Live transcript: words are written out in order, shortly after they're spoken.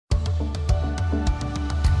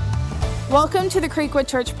Welcome to the Creekwood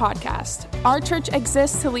Church podcast. Our church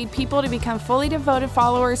exists to lead people to become fully devoted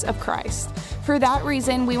followers of Christ. For that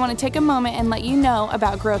reason, we want to take a moment and let you know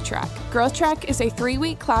about Growth Track. Growth Track is a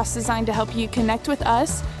 3-week class designed to help you connect with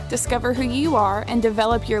us, discover who you are, and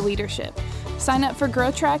develop your leadership. Sign up for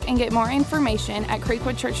Growth Track and get more information at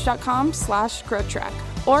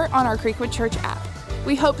creekwoodchurch.com/growthtrack or on our Creekwood Church app.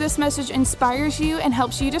 We hope this message inspires you and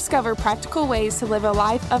helps you discover practical ways to live a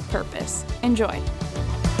life of purpose. Enjoy.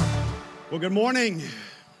 Well, good morning.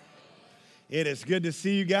 It is good to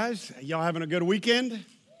see you guys. Y'all having a good weekend?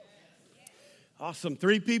 Awesome.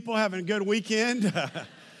 3 people having a good weekend.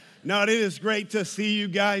 No, it is great to see you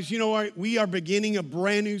guys. You know what? We are beginning a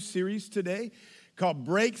brand new series today called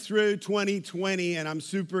Breakthrough 2020, and I'm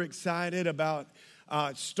super excited about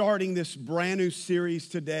starting this brand new series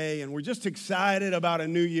today, and we're just excited about a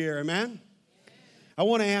new year. Amen? I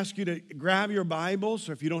want to ask you to grab your Bibles,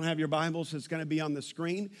 or if you don't have your Bibles, it's going to be on the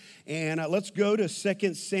screen. And let's go to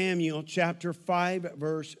 2 Samuel chapter 5,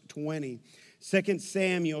 verse 20. 2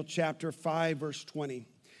 Samuel chapter 5, verse 20.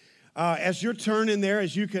 As you're turning there,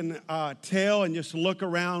 as you can tell and just look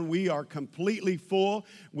around, we are completely full.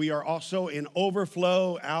 We are also in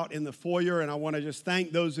overflow out in the foyer, and I want to just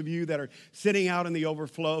thank those of you that are sitting out in the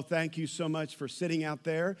overflow. Thank you so much for sitting out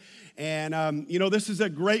there. And, this is a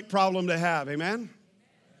great problem to have, amen?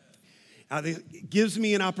 It gives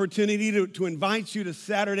me an opportunity to invite you to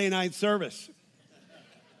Saturday night service.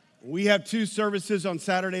 We have 2 services on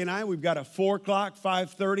Saturday night. We've got a 4 o'clock,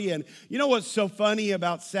 5:30. And you know what's so funny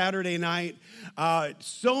about Saturday night?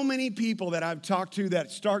 So many people that I've talked to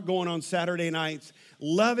that start going on Saturday nights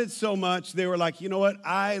love it so much. They were like, you know what?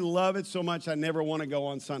 I love it so much I never want to go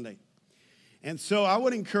on Sunday. And so I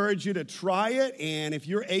would encourage you to try it, and if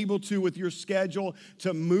you're able to with your schedule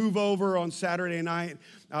to move over on Saturday night,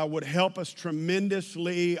 would help us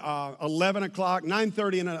tremendously. 11 o'clock,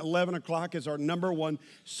 9:30 and 11 o'clock is our number 1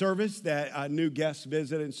 service that new guests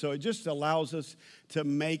visit, and so it just allows us to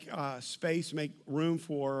make space, make room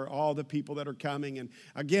for all the people that are coming. And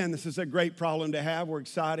again, this is a great problem to have. We're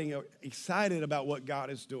excited about what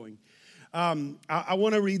God is doing. I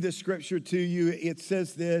want to read this scripture to you. It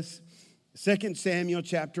says this, 2 Samuel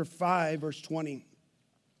chapter 5, verse 20.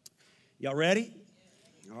 Y'all ready?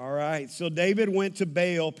 All right. So David went to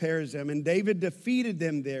Baal Perazim, and David defeated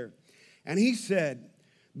them there. And he said,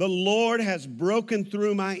 "The Lord has broken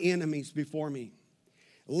through my enemies before me,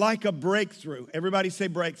 like a breakthrough." Everybody say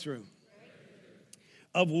breakthrough.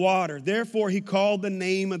 Of water. Therefore he called the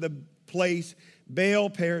name of the place Baal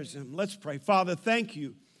Perazim. Let's pray. Father, thank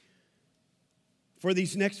you for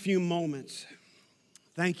these next few moments.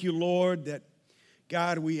 Thank you, Lord, that,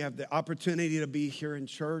 God, we have the opportunity to be here in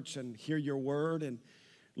church and hear your word. And,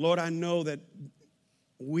 Lord, I know that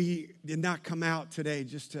we did not come out today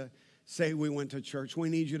just to say we went to church. We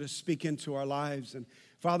need you to speak into our lives. And,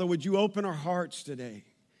 Father, would you open our hearts today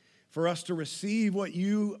for us to receive what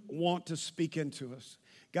you want to speak into us?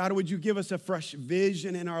 God, would you give us a fresh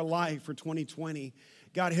vision in our life for 2020?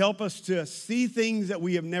 God, help us to see things that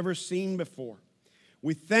we have never seen before.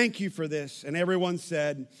 We thank you for this. And everyone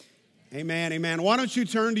said, amen, amen. Why don't you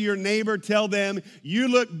turn to your neighbor, tell them, you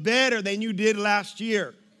look better than you did last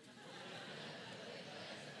year.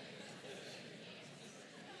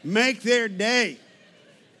 Make their day.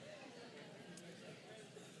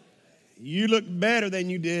 You look better than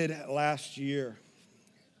you did last year.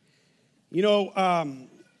 You know,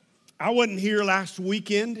 I wasn't here last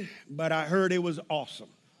weekend, but I heard it was awesome.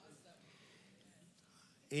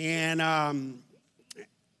 And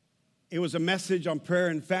it was a message on prayer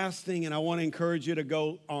and fasting, and I want to encourage you to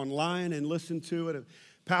go online and listen to it. A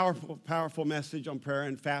powerful, powerful message on prayer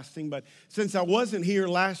and fasting. But since I wasn't here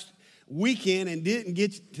last weekend and didn't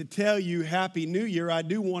get to tell you Happy New Year, I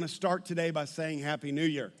do want to start today by saying Happy New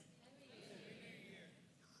Year.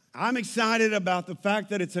 I'm excited about the fact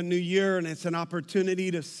that it's a new year and it's an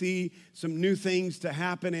opportunity to see some new things to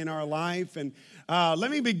happen in our life. And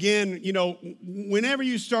let me begin, whenever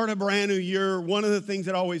you start a brand new year, one of the things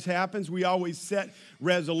that always happens, we always set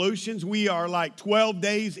resolutions. We are like 12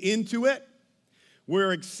 days into it.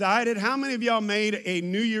 We're excited. How many of y'all made a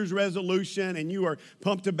New Year's resolution and you are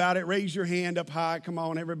pumped about it? Raise your hand up high. Come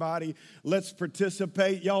on, everybody. Let's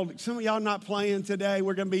participate. Some of y'all not playing today.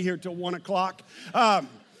 We're going to be here till 1 o'clock.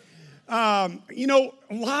 A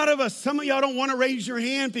lot of us, some of y'all don't want to raise your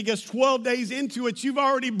hand because 12 days into it, you've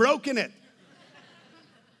already broken it.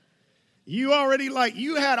 You already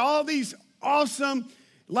you had all these awesome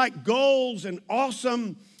goals and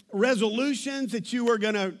awesome resolutions that you were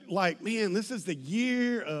going to man, this is the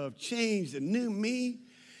year of change, the new me.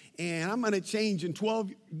 And I'm going to change in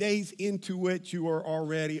 12 days into it, you are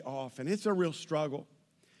already off. And it's a real struggle.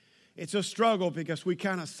 It's a struggle because we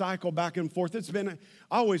kind of cycle back and forth. It's been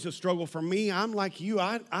always a struggle for me. I'm like you.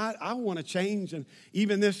 I want to change. And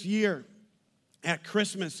even this year at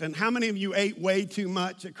Christmas, and how many of you ate way too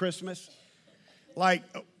much at Christmas? Like,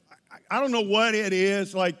 I don't know what it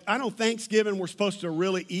is. Like, I know Thanksgiving we're supposed to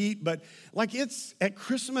really eat, but like it's at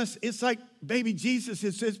Christmas, it's like baby Jesus,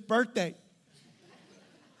 it's his birthday.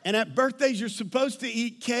 And at birthdays, you're supposed to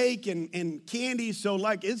eat cake and candy. So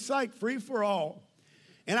like, it's like free for all.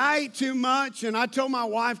 And I ate too much, and I told my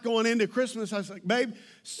wife going into Christmas, I was like, babe,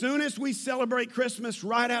 soon as we celebrate Christmas,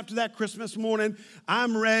 right after that Christmas morning,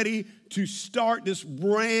 I'm ready to start this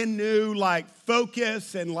brand new, like,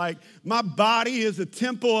 focus, and, like, my body is a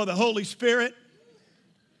temple of the Holy Spirit,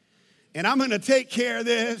 and I'm going to take care of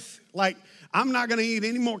this. Like, I'm not going to eat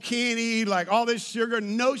any more candy, like, all this sugar.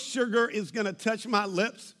 No sugar is going to touch my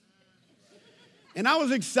lips. And I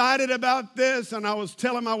was excited about this, and I was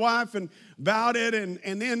telling my wife about it.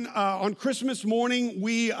 And then on Christmas morning,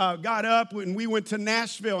 we got up and we went to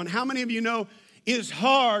Nashville. And how many of you know it's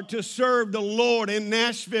hard to serve the Lord in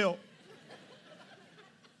Nashville?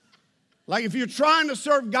 Like, if you're trying to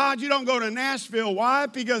serve God, you don't go to Nashville. Why?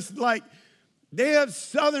 Because, like, they have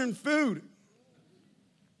Southern food.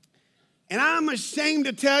 And I'm ashamed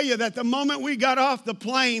to tell you that the moment we got off the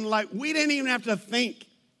plane, like, we didn't even have to think.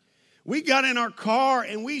 We got in our car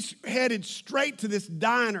and we headed straight to this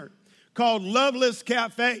diner called Loveless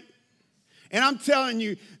Cafe. And I'm telling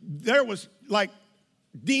you, there was like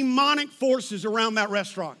demonic forces around that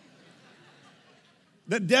restaurant.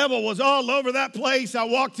 The devil was all over that place. I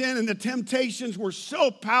walked in and the temptations were so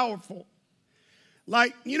powerful.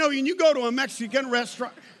 Like, you know, when you go to a Mexican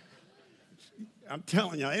restaurant, I'm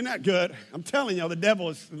telling you, ain't that good? I'm telling you, the devil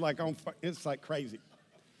is like it's like crazy.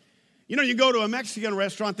 You know, you go to a Mexican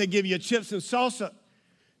restaurant, they give you chips and salsa.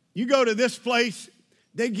 You go to this place,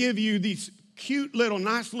 they give you these cute little,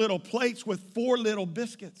 nice little plates with 4 little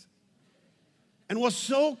biscuits. And what's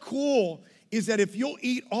so cool is that if you'll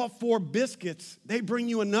eat all 4 biscuits, they bring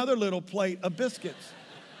you another little plate of biscuits.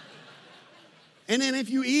 And then if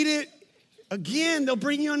you eat it again, they'll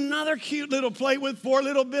bring you another cute little plate with 4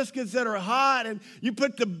 little biscuits that are hot, and you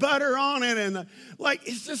put the butter on it, and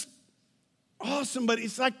it's just awesome. But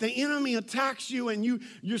it's like the enemy attacks you, and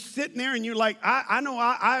you're sitting there, and you're like, I know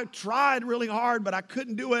I tried really hard, but I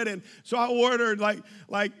couldn't do it, and so I ordered like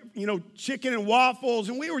you know, chicken and waffles,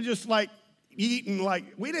 and we were just like eating, like,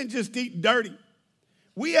 we didn't just eat dirty,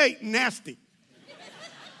 we ate nasty.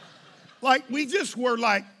 Like, we just were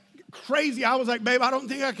like crazy. I was like, babe, I don't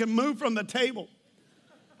think I can move from the table.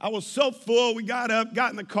 I was so full. We got up,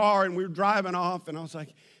 got in the car, and we were driving off, and I was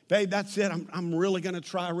like, babe, that's it. I'm really going to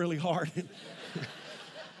try really hard.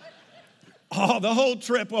 The whole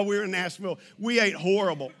trip while we were in Nashville, we ate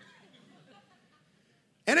horrible.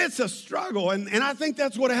 And it's a struggle. And I think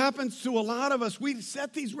that's what happens to a lot of us. We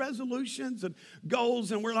set these resolutions and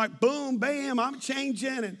goals, and we're like, boom, bam, I'm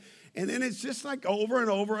changing. And then it's just like over and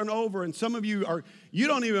over and over. And some of you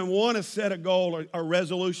don't even want to set a goal or a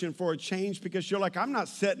resolution for a change because you're like, I'm not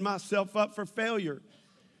setting myself up for failure.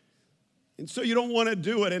 And so you don't want to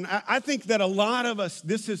do it. And I think that a lot of us,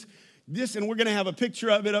 and we're going to have a picture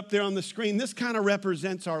of it up there on the screen. This kind of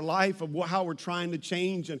represents our life of how we're trying to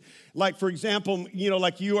change. And like, for example, you know,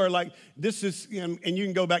 like you are like, this is, and you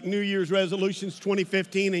can go back New Year's resolutions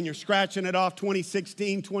 2015, and you're scratching it off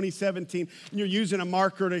 2016, 2017, and you're using a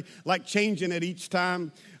marker to like changing it each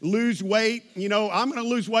time. Lose weight, you know, I'm going to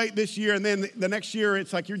lose weight this year. And then the next year,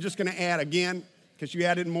 it's like you're just going to add again because you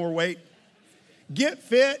added more weight. Get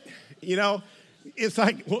fit, you know. It's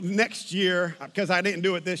like, well, next year, because I didn't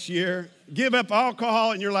do it this year, give up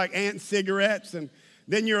alcohol, and you're like, and cigarettes. And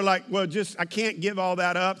then you're like, well, I can't give all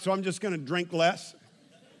that up, so I'm just going to drink less.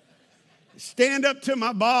 Stand up to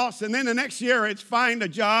my boss, and then the next year, it's find a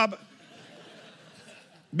job.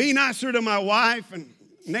 Be nicer to my wife, and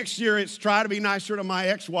next year, it's try to be nicer to my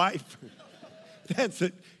ex-wife. That's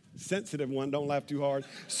a sensitive one, don't laugh too hard.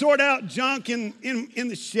 Sort out junk in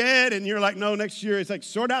the shed, and you're like, no, next year, it's like,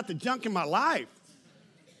 sort out the junk in my life.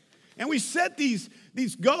 And we set these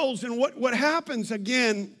goals, and what happens,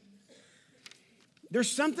 again,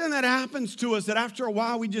 there's something that happens to us that after a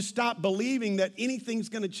while we just stop believing that anything's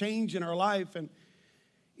going to change in our life, and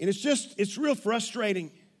it's real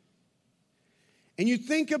frustrating. And you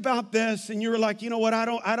think about this, and you're like, you know what, I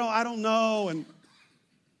don't know,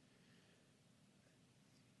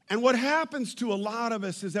 and what happens to a lot of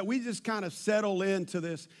us is that we just kind of settle into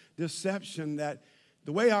this deception that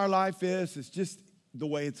the way our life is just the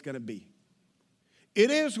way it's going to be.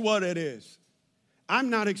 It is what it is. I'm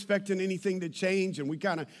not expecting anything to change, and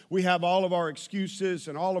we have all of our excuses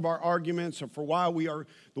and all of our arguments for why we are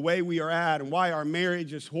the way we are at and why our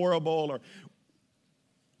marriage is horrible or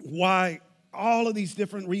why all of these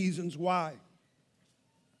different reasons why.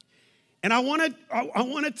 And I want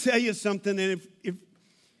to tell you something, and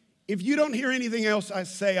if you don't hear anything else I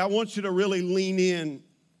say, I want you to really lean in,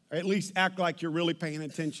 or at least act like you're really paying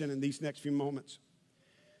attention in these next few moments.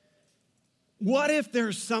 What if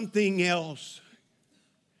there's something else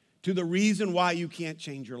to the reason why you can't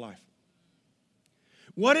change your life?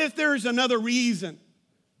 What if there's another reason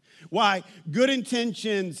why good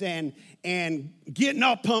intentions and getting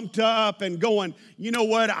all pumped up and going, you know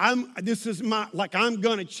what, I'm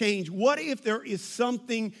going to change. What if there is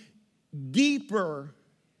something deeper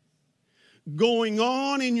going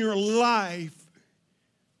on in your life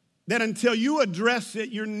that until you address it,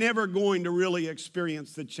 you're never going to really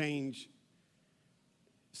experience the change?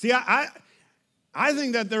 See, I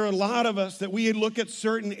think that there are a lot of us that we look at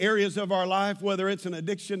certain areas of our life, whether it's an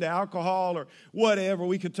addiction to alcohol or whatever.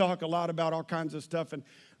 We could talk a lot about all kinds of stuff. And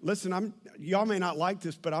listen, y'all may not like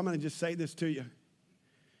this, but I'm going to just say this to you.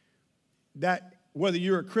 That whether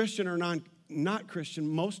you're a Christian or not Christian,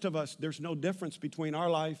 most of us, there's no difference between our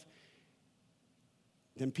life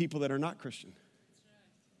than people that are not Christian.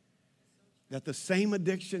 That the same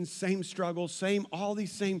addiction, same struggles,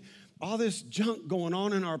 all this junk going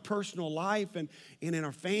on in our personal life and in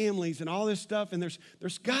our families and all this stuff. And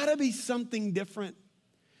there's got to be something different.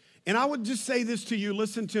 And I would just say this to you,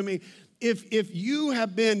 listen to me. If you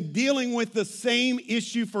have been dealing with the same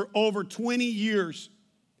issue for over 20 years,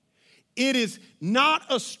 it is not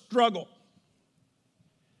a struggle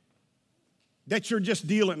that you're just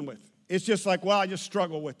dealing with. It's just like, well, I just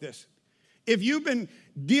struggle with this. If you've been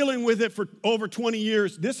dealing with it for over 20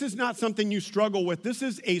 years, this is not something you struggle with. This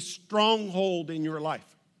is a stronghold in your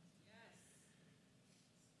life.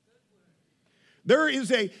 There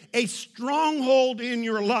is a stronghold in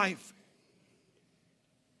your life.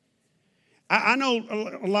 I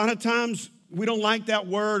know a lot of times we don't like that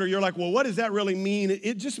word, or you're like, well, what does that really mean?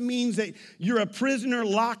 It just means that you're a prisoner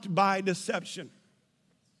locked by deception.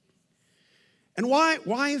 And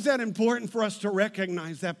why is that important for us to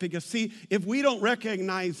recognize that? Because, see, if we don't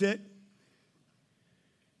recognize it,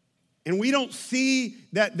 and we don't see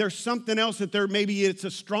that there's something else, that maybe it's a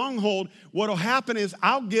stronghold, what'll happen is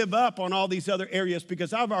I'll give up on all these other areas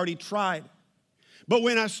because I've already tried. But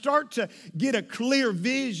when I start to get a clear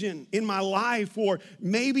vision in my life, or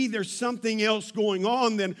maybe there's something else going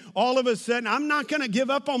on, then all of a sudden I'm not going to give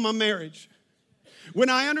up on my marriage. When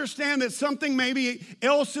I understand that something maybe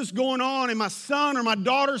else is going on in my son or my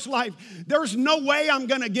daughter's life, there's no way I'm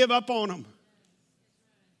going to give up on them.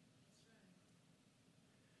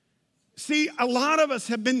 See, a lot of us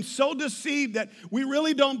have been so deceived that we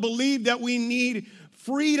really don't believe that we need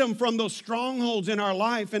freedom from those strongholds in our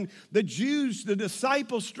life. And the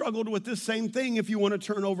disciples struggled with this same thing. If you want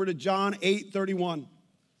to turn over to John 8:31.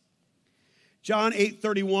 John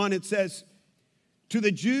 8:31, it says, to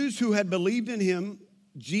the Jews who had believed in him,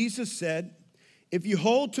 Jesus said, if you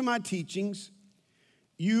hold to my teachings,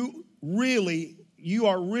 you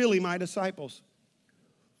are really my disciples.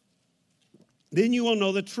 Then you will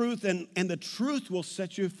know the truth, and the truth will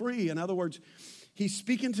set you free. In other words, he's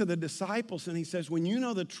speaking to the disciples, and he says, when you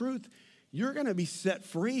know the truth, you're going to be set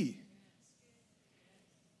free.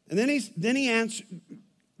 And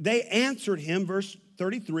they answered him, verse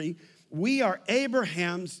 33, we are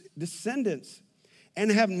Abraham's descendants and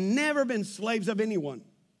have never been slaves of anyone.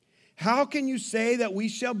 How can you say that we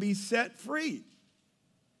shall be set free?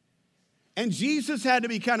 And Jesus had to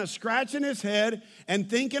be kind of scratching his head and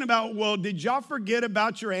thinking about, well, did y'all forget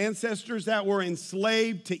about your ancestors that were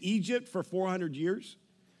enslaved to Egypt for 400 years?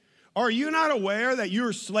 Are you not aware that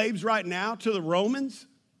you're slaves right now to the Romans?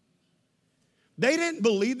 They didn't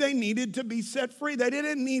believe they needed to be set free. They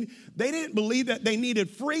didn't believe that they needed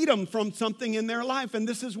freedom from something in their life. And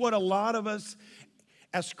this is what a lot of us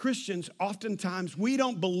as Christians, oftentimes we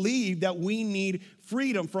don't believe that we need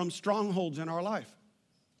freedom from strongholds in our life.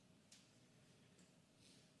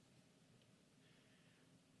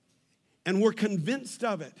 And we're convinced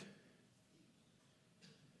of it.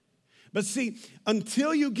 But see,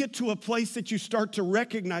 until you get to a place that you start to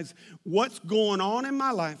recognize what's going on in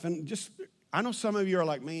my life, and I know some of you are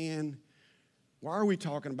like, man, why are we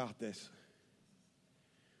talking about this?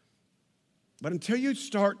 But until you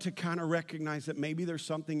start to kind of recognize that maybe there's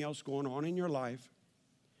something else going on in your life,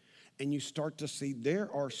 and you start to see there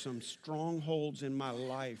are some strongholds in my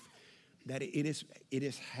life that it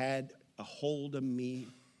has had a hold of me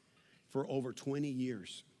for over 20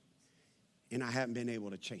 years, and I haven't been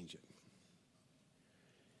able to change it.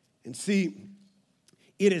 And see,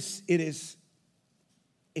 it's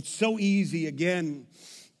so easy. Again,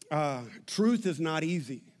 truth is not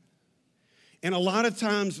easy. And a lot of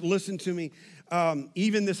times, listen to me,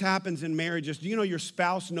 even this happens in marriages. Do you know your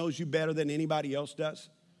spouse knows you better than anybody else does?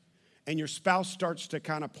 And your spouse starts to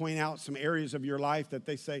kind of point out some areas of your life that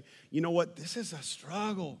they say, you know what, this is a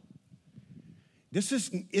struggle. This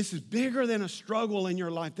is bigger than a struggle in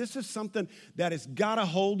your life. This is something that has got a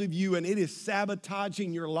hold of you and it is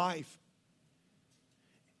sabotaging your life.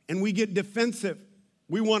 And we get defensive.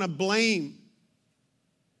 We want to blame.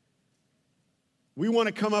 We want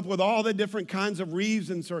to come up with all the different kinds of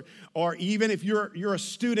reasons, or even if you're a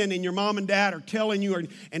student and your mom and dad are telling you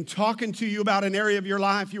and talking to you about an area of your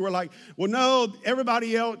life, you were like, well, no,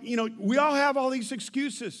 everybody else, we all have all these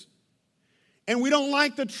excuses. And we don't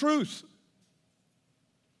like the truth.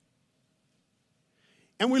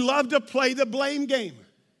 And we love to play the blame game.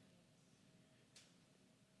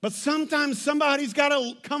 But sometimes somebody's got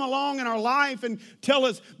to come along in our life and tell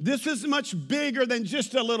us this is much bigger than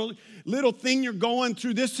just a little thing you're going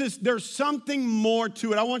through. There's something more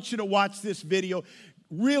to it. I want you to watch this video.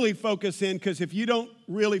 Really focus in, because if you don't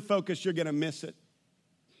really focus, you're going to miss it.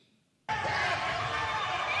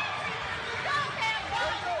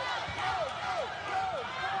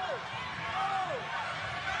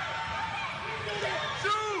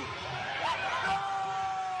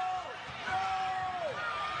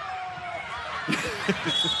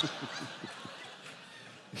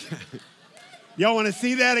 Y'all want to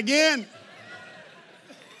see that again?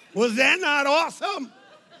 Was that not awesome?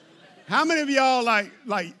 How many of y'all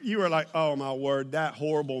like you were like, oh my word, that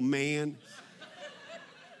horrible man,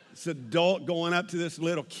 this adult going up to this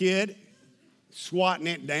little kid, swatting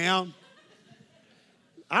it down.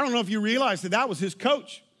 I don't know if you realized that was his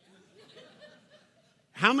coach.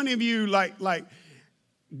 How many of you like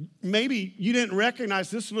maybe you didn't recognize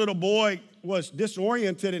this little boy was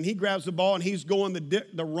disoriented and he grabs the ball and he's going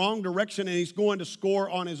the wrong direction and he's going to score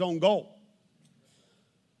on his own goal.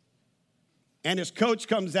 And his coach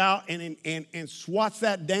comes out and swats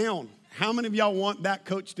that down. How many of y'all want that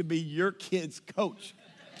coach to be your kid's coach?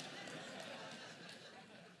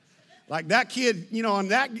 Like that kid, on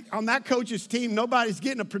that coach's team, nobody's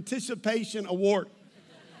getting a participation award.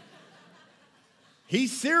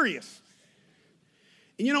 He's serious.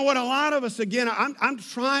 And you know what? A lot of us, again, I'm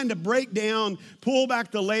trying to break down, pull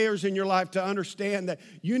back the layers in your life to understand that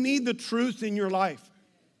you need the truth in your life.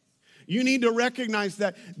 You need to recognize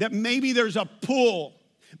that maybe there's a pull,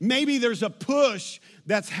 maybe there's a push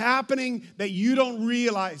that's happening that you don't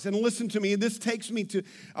realize. And listen to me, this takes me to,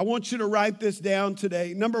 I want you to write this down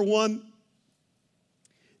today. Number one,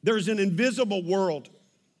 there's an invisible world.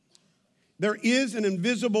 There is an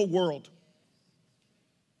invisible world.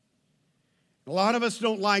 A lot of us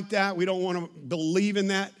don't like that. We don't want to believe in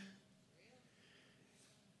that.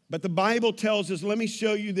 But the Bible tells us, let me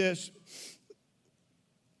show you this.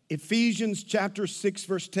 Ephesians chapter 6,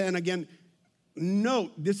 verse 10. Again,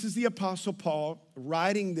 note, this is the Apostle Paul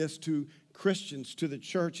writing this to Christians, to the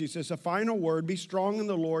church. He says, a final word, be strong in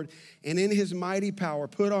the Lord and in his mighty power.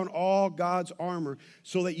 Put on all God's armor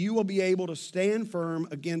so that you will be able to stand firm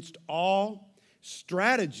against all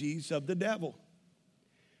strategies of the devil.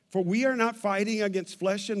 For we are not fighting against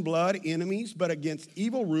flesh and blood enemies, but against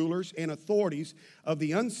evil rulers and authorities of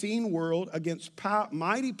the unseen world, against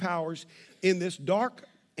mighty powers in this dark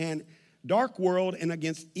world, and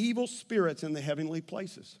against evil spirits in the heavenly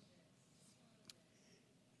places.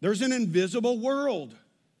 There's an invisible world,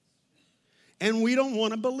 and we don't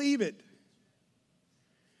want to believe it.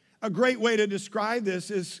 A great way to describe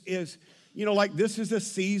this is like this is a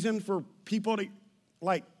season for people to,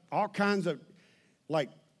 like all kinds of, like,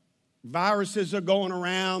 viruses are going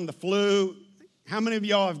around, the flu. How many of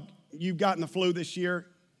y'all you've gotten the flu this year?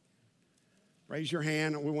 Raise your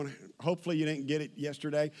hand. We want to. Hopefully you didn't get it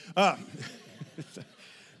yesterday. But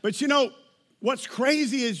what's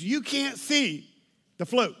crazy is you can't see the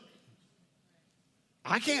flu.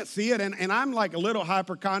 I can't see it, and I'm like a little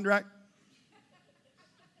hypochondriac.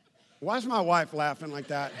 Why is my wife laughing like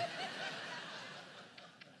that?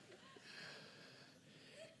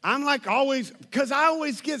 I'm like always, because I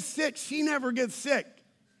always get sick. She never gets sick.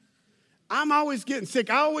 I'm always getting sick.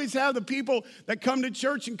 I always have the people that come to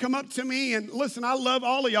church and come up to me. And listen, I love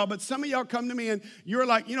all of y'all, but some of y'all come to me and you're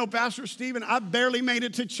like, Pastor Stephen, I barely made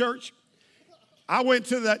it to church. I went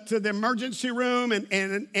to the emergency room and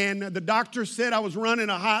the doctor said I was running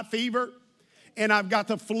a high fever and I've got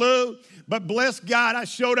the flu. But bless God, I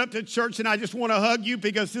showed up to church and I just want to hug you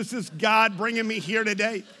because this is God bringing me here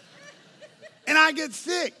today. And I get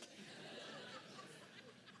sick.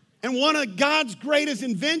 And one of God's greatest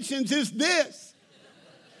inventions is this.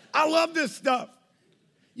 I love this stuff.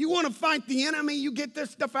 You want to fight the enemy, you get this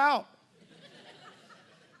stuff out.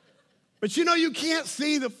 But you know, you can't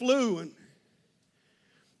see the flu.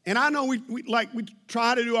 And I know we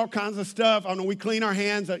try to do all kinds of stuff. I know we clean our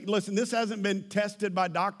hands. Listen, this hasn't been tested by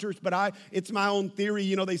doctors, but it's my own theory.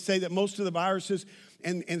 You know, they say that most of the viruses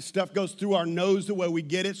and stuff goes through our nose the way we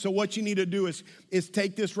get it. So what you need to do is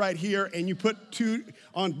take this right here, and you put 2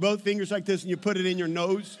 on both fingers like this, and you put it in your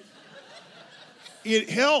nose. It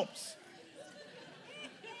helps.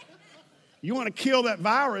 You want to kill that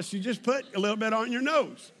virus, you just put a little bit on your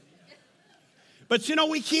nose. But you know,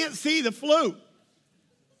 we can't see the flu.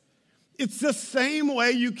 It's the same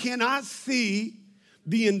way you cannot see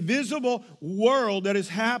the invisible world that is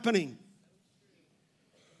happening.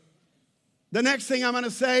 The next thing I'm going to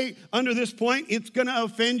say under this point, it's going to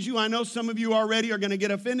offend you. I know some of you already are going to get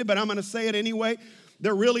offended, but I'm going to say it anyway.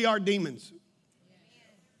 There really are demons.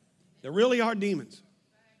 There really are demons.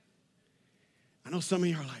 I know some of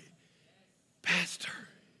you are like, Pastor,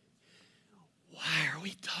 why are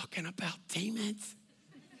we talking about demons?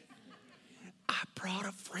 I brought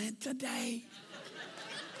a friend today.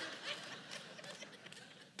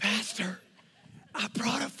 Pastor, I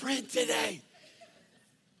brought a friend today.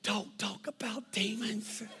 Don't talk about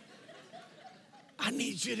demons. I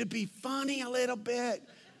need you to be funny a little bit.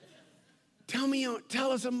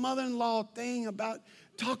 Tell us a mother-in-law thing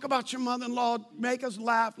talk about your mother-in-law, make us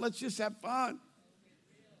laugh, let's just have fun.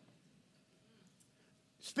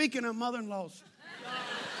 Speaking of mother-in-laws,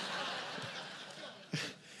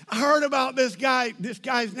 I heard about this guy. This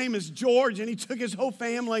guy's name is George, and he took his whole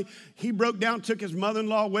family. He broke down, took his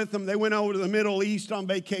mother-in-law with him. They went over to the Middle East on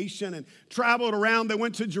vacation and traveled around. They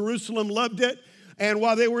went to Jerusalem, loved it. And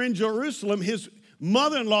while they were in Jerusalem, his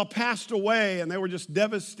mother-in-law passed away, and they were just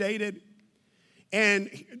devastated.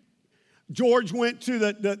 And George went to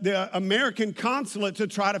the American consulate to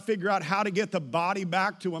try to figure out how to get the body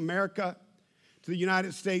back to America, to the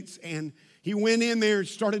United States. And he went in there and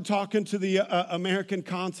started talking to the American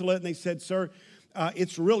consulate, and they said, sir,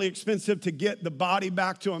 it's really expensive to get the body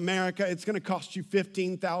back to America. It's going to cost you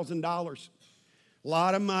 $15,000. A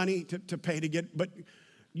lot of money to pay to get, but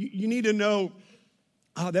you need to know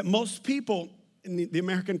that most people, and the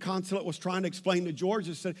American consulate was trying to explain to George,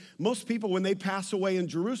 they said, most people, when they pass away in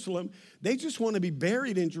Jerusalem, they just want to be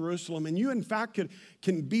buried in Jerusalem, and you, in fact,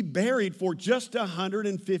 can be buried for just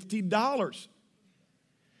 $150.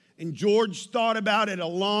 And George thought about it a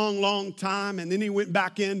long, long time, and then he went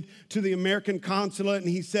back in to the American consulate,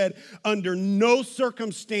 and he said, under no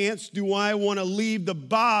circumstance do I want to leave the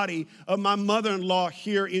body of my mother-in-law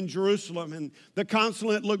here in Jerusalem. And the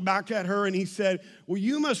consulate looked back at her, and he said, well,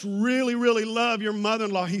 you must really, really love your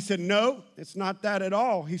mother-in-law. He said, no, it's not that at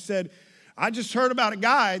all. He said, I just heard about a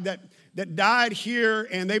guy that died here,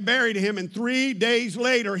 and they buried him, and 3 days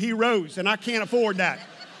later he rose, and I can't afford that.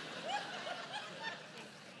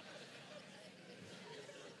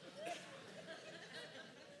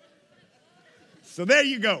 So there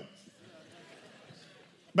you go.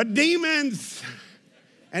 But demons,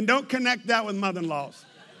 and don't connect that with mother-in-laws.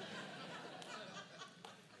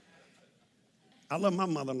 I love my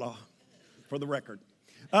mother-in-law, for the record.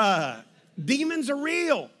 Demons are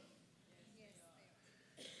real.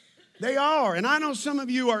 They are. And I know some of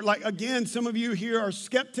you are like, again, some of you here are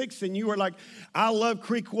skeptics, and you are like, I love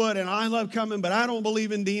Creekwood and I love coming, but I don't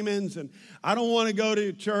believe in demons, and I don't want to go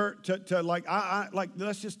to church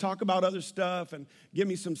let's just talk about other stuff and give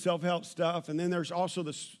me some self-help stuff. And then there's also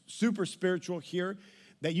the super spiritual here,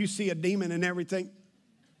 that you see a demon and everything.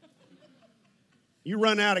 You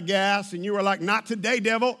run out of gas and you are like, not today,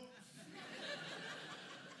 devil.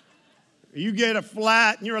 You get a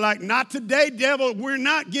flat, and you're like, not today, devil, we're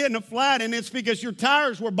not getting a flat, and it's because your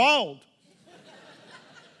tires were bald.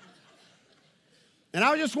 And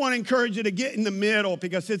I just want to encourage you to get in the middle,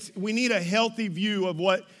 because we need a healthy view of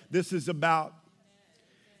what this is about.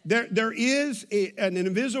 There is an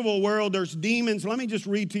invisible world. There's demons. Let me just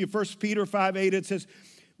read to you 1 Peter 5:8. It says,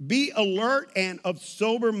 be alert and of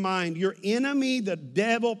sober mind. Your enemy, the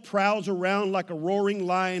devil, prowls around like a roaring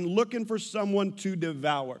lion looking for someone to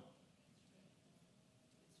devour.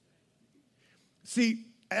 See,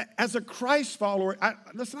 as a Christ follower,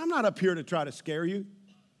 listen, I'm not up here to try to scare you.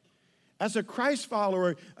 As a Christ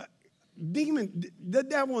follower, the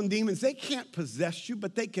devil and demons, they can't possess you,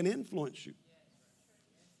 but they can influence you.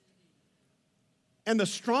 And the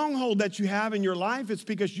stronghold that you have in your life is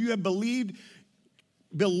because you have believed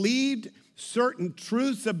certain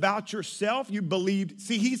truths about yourself. You believed,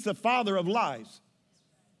 see, he's the father of lies.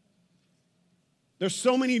 There's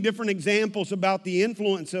so many different examples about the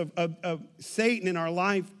influence of Satan in our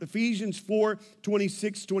life. Ephesians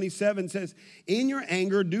 4:26-27 says, in your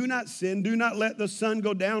anger, do not sin. Do not let the sun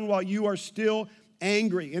go down while you are still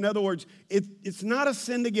angry. In other words, it's not a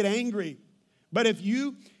sin to get angry. But if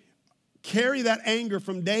you carry that anger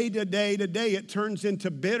from day to day to day, it turns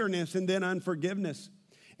into bitterness and then unforgiveness.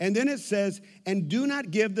 And then it says, and do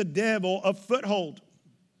not give the devil a foothold.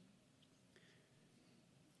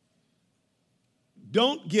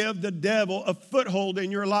 Don't give the devil a foothold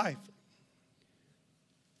in your life.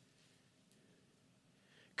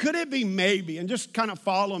 Could it be maybe, and just kind of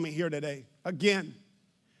follow me here today, again,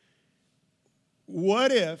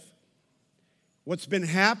 what if what's been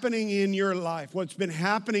happening in your life, what's been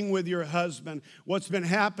happening with your husband, what's been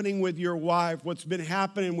happening with your wife, what's been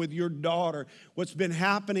happening with your daughter, what's been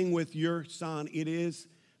happening with your son, it is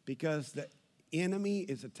because the enemy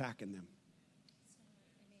is attacking them.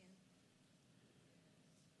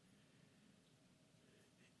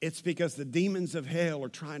 It's because the demons of hell are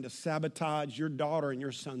trying to sabotage your daughter and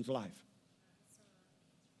your son's life.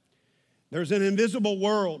 There's an invisible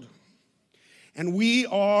world. And we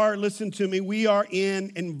are, listen to me, we are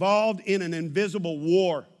involved in an invisible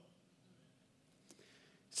war.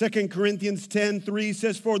 2 Corinthians 10:3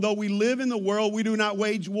 says, for though we live in the world, we do not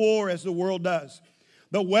wage war as the world does.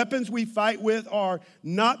 The weapons we fight with are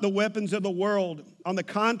not the weapons of the world. On the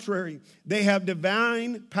contrary, they have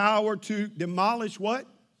divine power to demolish what?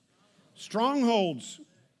 Strongholds.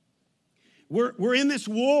 We're in this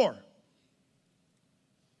war.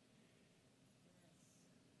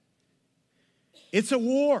 It's a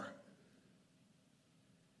war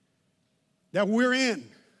that we're in.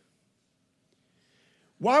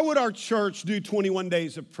 Why would our church do 21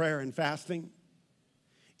 days of prayer and fasting?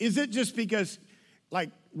 Is it just because,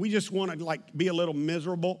 we just want to, be a little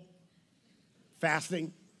miserable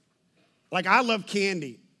fasting? I love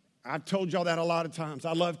candy. I've told y'all that a lot of times.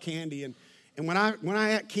 I love candy. And when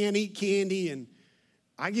I can't eat candy, and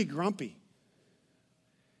I get grumpy.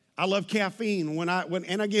 I love caffeine.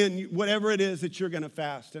 And again, whatever it is that you're going to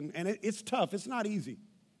fast. And it's tough. It's not easy.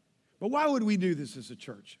 But why would we do this as a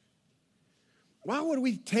church? Why would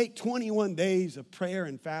we take 21 days of prayer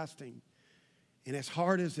and fasting? And as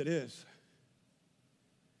hard as it is,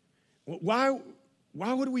 why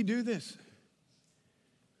would we do this?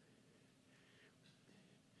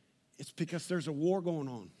 It's because there's a war going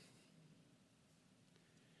on.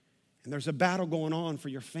 And there's a battle going on for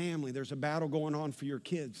your family. There's a battle going on for your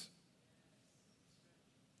kids.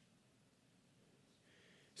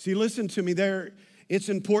 See, listen to me there. It's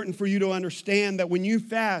important for you to understand that when you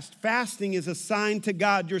fast, fasting is a sign to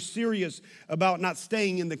God you're serious about not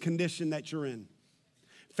staying in the condition that you're in.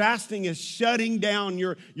 Fasting is shutting down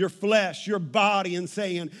your flesh, your body, and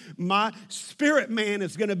saying, my spirit man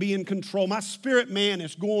is going to be in control. My spirit man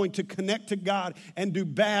is going to connect to God and do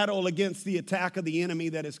battle against the attack of the enemy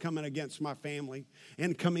that is coming against my family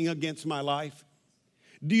and coming against my life.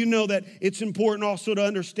 Do you know that it's important also to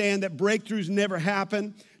understand that breakthroughs never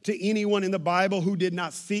happen to anyone in the Bible who did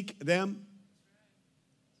not seek them?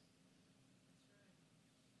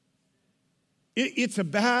 It's a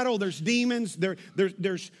battle. There's demons.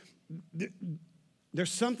 There's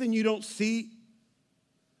something you don't see.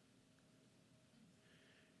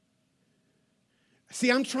 See,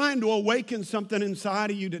 I'm trying to awaken something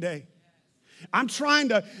inside of you today. I'm trying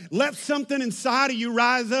to let something inside of you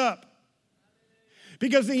rise up.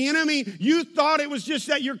 Because the enemy, you thought it was just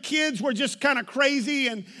that your kids were just kind of crazy,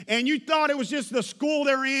 and you thought it was just the school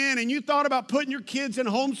they're in, and you thought about putting your kids in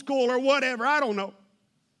homeschool or whatever. I don't know.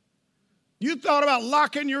 You thought about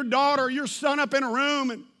locking your daughter or your son up in a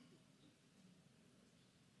room.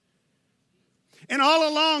 And all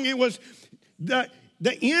along it was the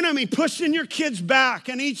enemy pushing your kids back.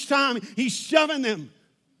 And each time he's shoving them.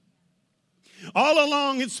 All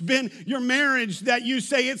along it's been your marriage that you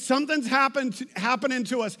say something's happening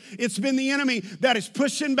to us. It's been the enemy that is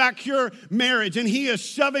pushing back your marriage. And he is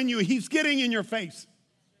shoving you. He's getting in your face.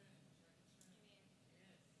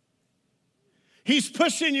 He's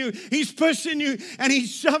pushing you, and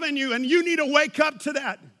he's shoving you, and you need to wake up to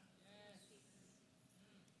that.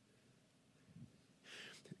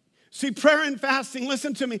 See, prayer and fasting,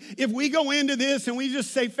 listen to me. If we go into this and we just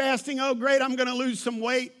say fasting, oh, great, I'm going to lose some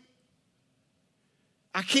weight.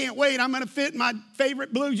 I can't wait. I'm going to fit my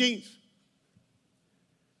favorite blue jeans.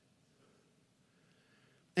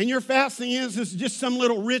 And your fasting is just some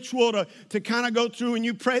little ritual to kind of go through and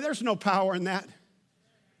you pray. There's no power in that.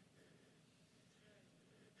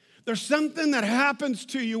 There's something that happens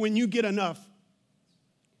to you when you get enough.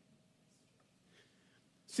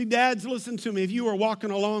 See, dads, listen to me. If you were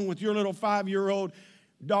walking along with your little 5-year-old,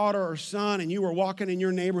 daughter or son and you were walking in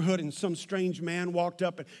your neighborhood and some strange man walked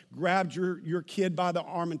up and grabbed your kid by the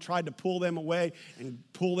arm and tried to pull them away and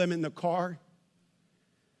pull them in the car?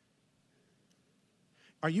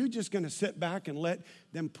 Are you just going to sit back and let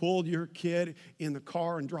them pull your kid in the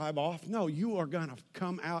car and drive off? No, you are going to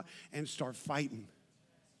come out and start fighting.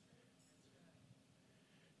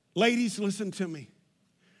 Ladies, listen to me.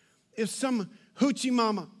 If some hoochie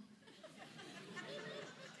mama,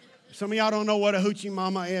 some of y'all don't know what a hoochie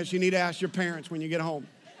mama is, you need to ask your parents when you get home.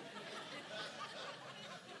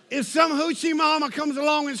 If some hoochie mama comes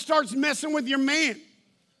along and starts messing with your man,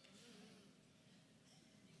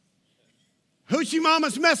 hoochie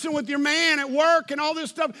mama's messing with your man at work and all this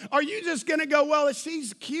stuff, are you just going to go, well,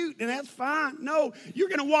 she's cute and that's fine? No, you're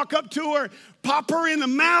going to walk up to her, pop her in the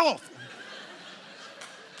mouth.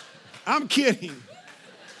 I'm kidding.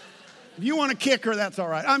 If you want to kick her, that's all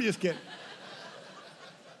right. I'm just kidding.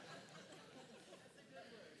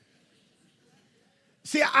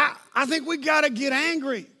 See, I think we got to get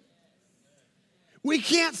angry. We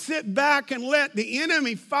can't sit back and let the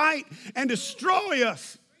enemy fight and destroy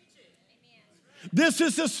us. This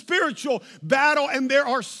is a spiritual battle, and there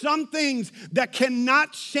are some things that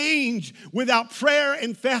cannot change without prayer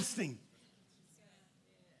and fasting.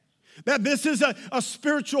 That this is a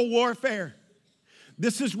spiritual warfare.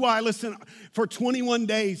 This is why, listen, for 21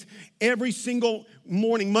 days, every single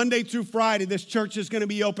morning, Monday through Friday, this church is going to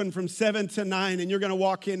be open from 7 to 9, and you're going to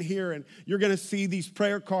walk in here, and you're going to see these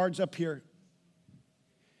prayer cards up here.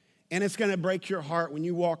 And it's going to break your heart when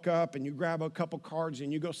you walk up and you grab a couple cards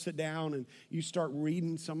and you go sit down and you start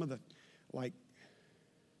reading some of the, like,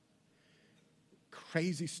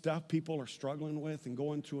 crazy stuff people are struggling with and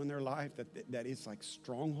going through in their life that is like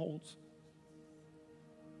strongholds.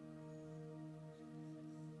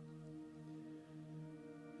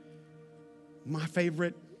 My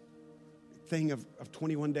favorite thing of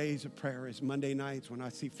 21 days of prayer is Monday nights when I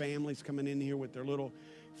see families coming in here with their little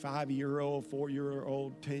 5-year-old,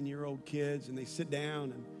 4-year-old, 10-year-old kids, and they sit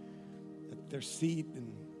down and at their seat,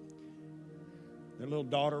 and their little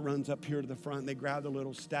daughter runs up here to the front, and they grab the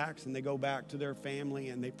little stacks, and they go back to their family,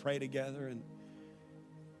 and they pray together. And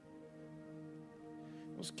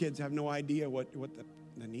those kids have no idea what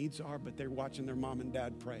the needs are, but they're watching their mom and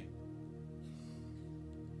dad pray.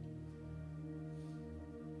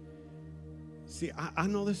 See, I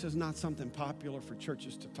know this is not something popular for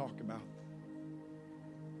churches to talk about.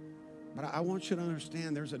 But I want you to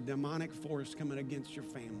understand there's a demonic force coming against your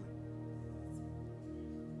family.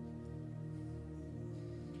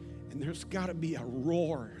 And there's got to be a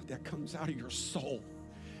roar that comes out of your soul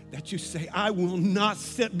that you say, I will not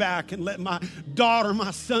sit back and let my daughter,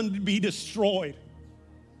 my son be destroyed.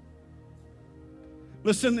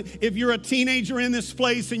 Listen, if you're a teenager in this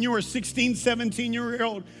place and you're a 16,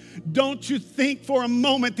 17-year-old, don't you think for a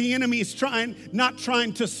moment the enemy is not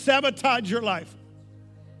trying to sabotage your life.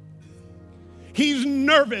 He's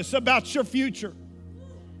nervous about your future.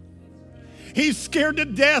 He's scared to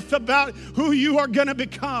death about who you are going to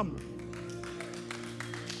become.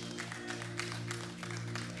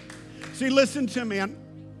 See, listen to me.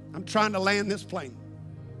 I'm trying to land this plane.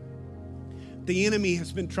 The enemy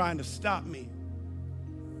has been trying to stop me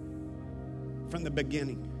from the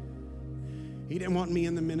beginning. He didn't want me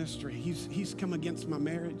in the ministry. He's come against my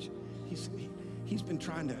marriage. He's been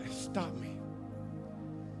trying to stop me.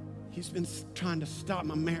 He's been trying to stop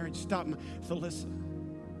my marriage, So listen.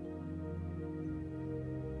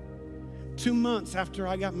 2 months after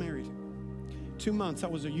I got married, 2 months, I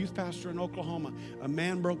was a youth pastor in Oklahoma. A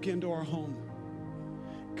man broke into our home,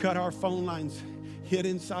 cut our phone lines, hid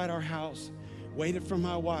inside our house, waited for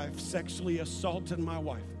my wife, sexually assaulted my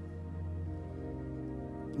wife.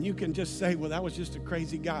 And you can just say, well, that was just a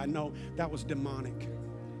crazy guy. No, that was demonic.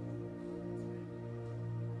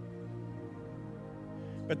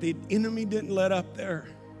 But the enemy didn't let up there.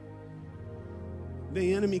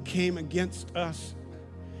 The enemy came against us,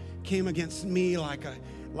 came against me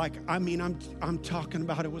I'm talking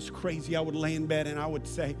about it was crazy. I would lay in bed and I would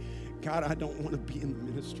say, God, I don't want to be in the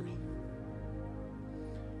ministry.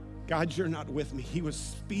 God, you're not with me. He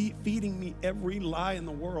was feeding me every lie in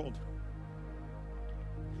the world.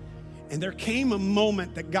 And there came a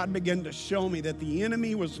moment that God began to show me that the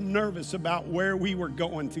enemy was nervous about where we were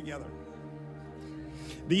going together.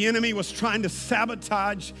 The enemy was trying to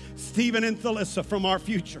sabotage Stephen and Thalissa from our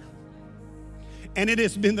future. And it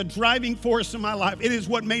has been the driving force in my life. It is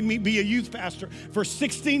what made me be a youth pastor for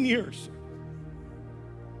 16 years.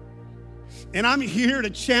 And I'm here to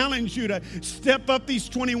challenge you to step up these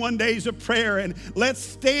 21 days of prayer, and let's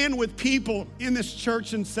stand with people in this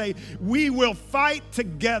church and say, we will fight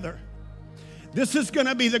together. This is going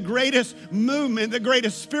to be the greatest movement, the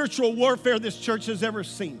greatest spiritual warfare this church has ever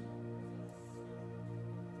seen.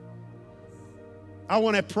 I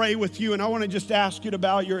want to pray with you, and I want to just ask you to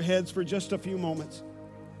bow your heads for just a few moments.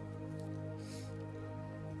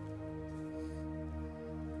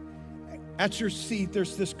 At your seat,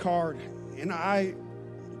 there's this card, and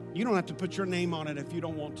you don't have to put your name on it if you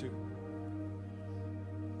don't want to.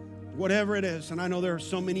 Whatever it is, and I know there are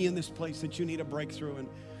so many in this place that you need a breakthrough,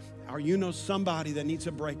 or you know somebody that needs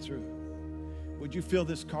a breakthrough. Would you fill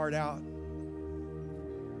this card out?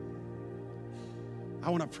 I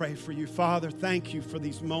want to pray for you. Father, thank you for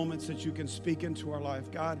these moments that you can speak into our life.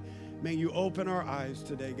 God, may you open our eyes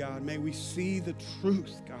today, God. May we see the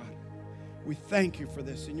truth, God. We thank you for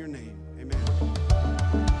this in your name. Amen.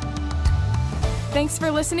 Thanks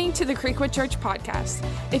for listening to the Creekwood Church podcast.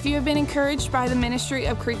 If you have been encouraged by the ministry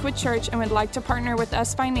of Creekwood Church and would like to partner with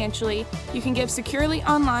us financially, you can give securely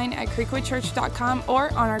online at creekwoodchurch.com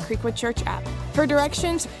or on our Creekwood Church app. For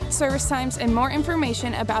directions, service times, and more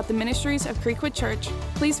information about the ministries of Creekwood Church,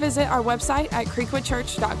 please visit our website at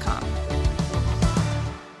creekwoodchurch.com.